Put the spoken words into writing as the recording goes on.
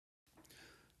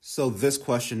So this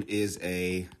question is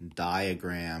a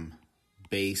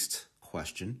diagram-based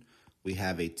question. We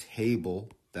have a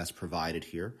table that's provided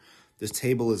here. This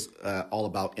table is all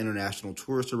about international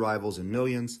tourist arrivals in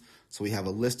millions. So we have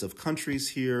a list of countries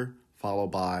here,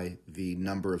 followed by the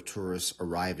number of tourists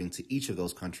arriving to each of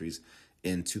those countries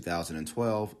in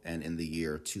 2012 and in the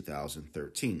year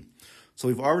 2013. So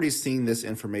we've already seen this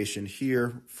information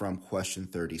here from question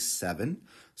 37.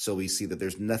 So we see that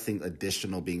there's nothing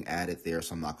additional being added there,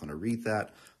 so I'm not going to read that.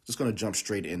 I'm just going to jump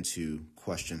straight into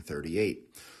question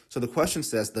 38. So the question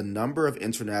says the number of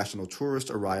international tourist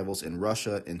arrivals in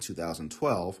Russia in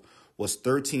 2012 was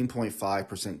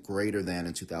 13.5% greater than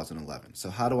in 2011. So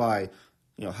how do I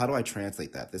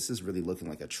translate that? This is really looking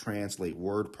like a translate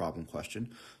word problem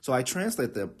question. So I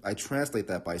translate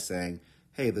that by saying,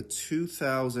 hey, the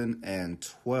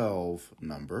 2012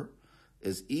 number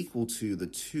is equal to the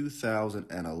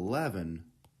 2011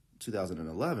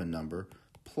 number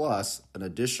plus an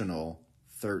additional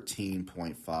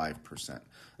 13.5%.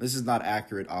 This is not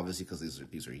accurate, obviously, because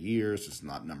these are years, it's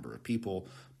not number of people,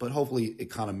 but hopefully it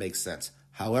kind of makes sense.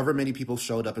 However many people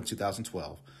showed up in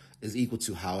 2012 is equal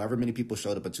to however many people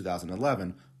showed up in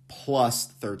 2011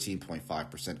 plus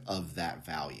 13.5% of that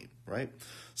value, right?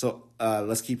 So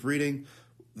let's keep reading.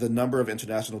 The number of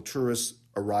international tourist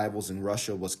arrivals in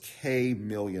Russia was K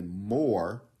million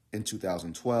more in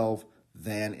 2012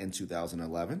 than in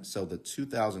 2011. So the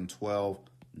 2012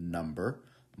 number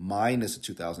minus the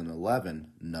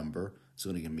 2011 number is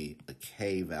going to give me a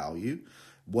K value.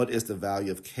 What is the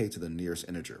value of K to the nearest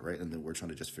integer, right? And then we're trying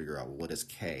to just figure out, well, what is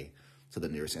K to the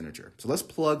nearest integer? So let's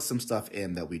plug some stuff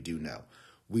in that we do know.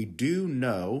 We do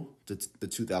know the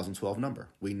 2012 number.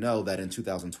 We know that in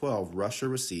 2012, Russia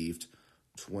received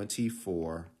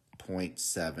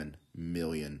 24.7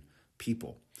 million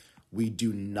people. We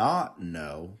do not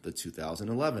know the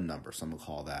 2011 number, so I'm going to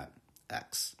call that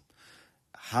X.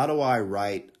 How do I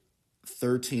write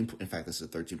 13, in fact, this is a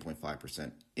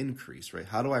 13.5% increase, right?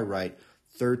 How do I write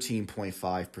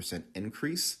 13.5%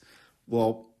 increase?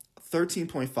 Well,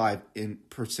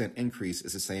 13.5% increase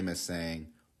is the same as saying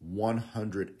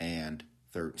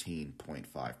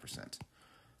 113.5%,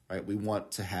 right? We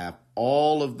want to have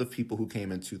all of the people who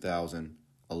came in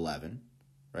 2011,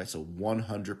 right? So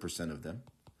 100% of them,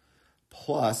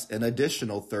 plus an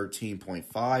additional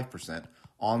 13.5%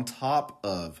 on top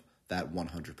of that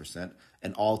 100%.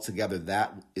 And altogether,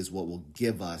 that is what will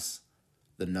give us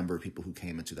the number of people who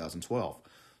came in 2012.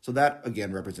 So that,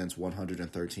 again, represents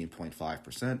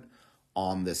 113.5%.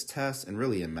 On this test, and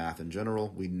really in math in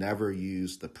general, we never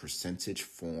use the percentage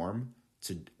form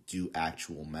to do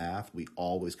actual math. We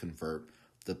always convert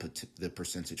the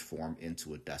percentage form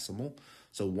into a decimal.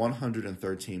 So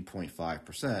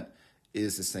 113.5%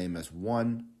 is the same as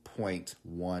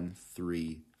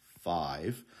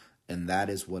 1.135, and that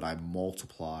is what I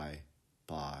multiply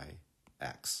by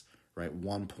X, right?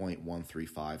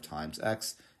 1.135 times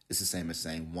X is the same as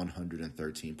saying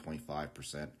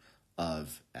 113.5%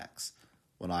 of X.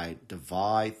 When I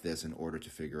divide this in order to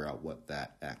figure out what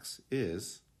that X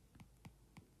is,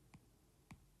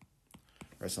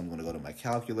 right, so I'm going to go to my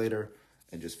calculator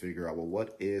and just figure out, well,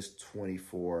 what is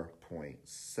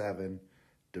 24.7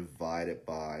 divided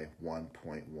by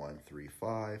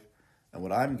 1.135? And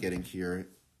what I'm getting here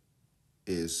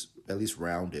is at least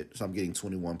rounded. So I'm getting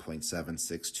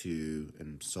 21.762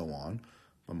 and so on.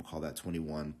 I'm going to call that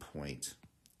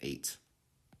 21.8.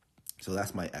 So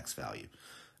that's my X value.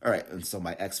 All right, and so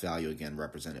my X value, again,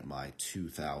 represented my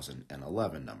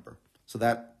 2011 number. So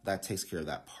that takes care of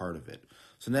that part of it.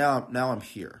 So now I'm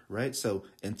here, right? So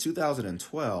in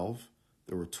 2012,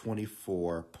 there were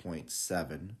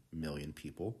 24.7 million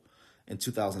people. In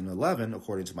 2011,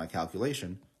 according to my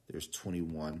calculation, there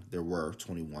were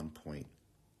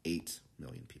 21.8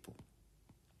 million people.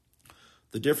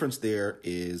 The difference there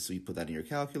is, so you put that in your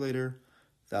calculator,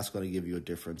 that's going to give you a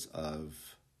difference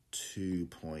of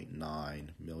 2.9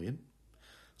 million.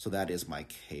 So that is my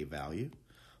K value.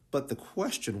 But the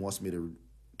question wants me to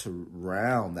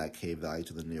round that K value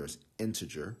to the nearest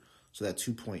integer. So that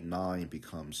 2.9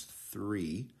 becomes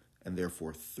 3, and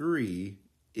therefore 3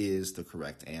 is the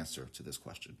correct answer to this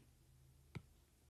question.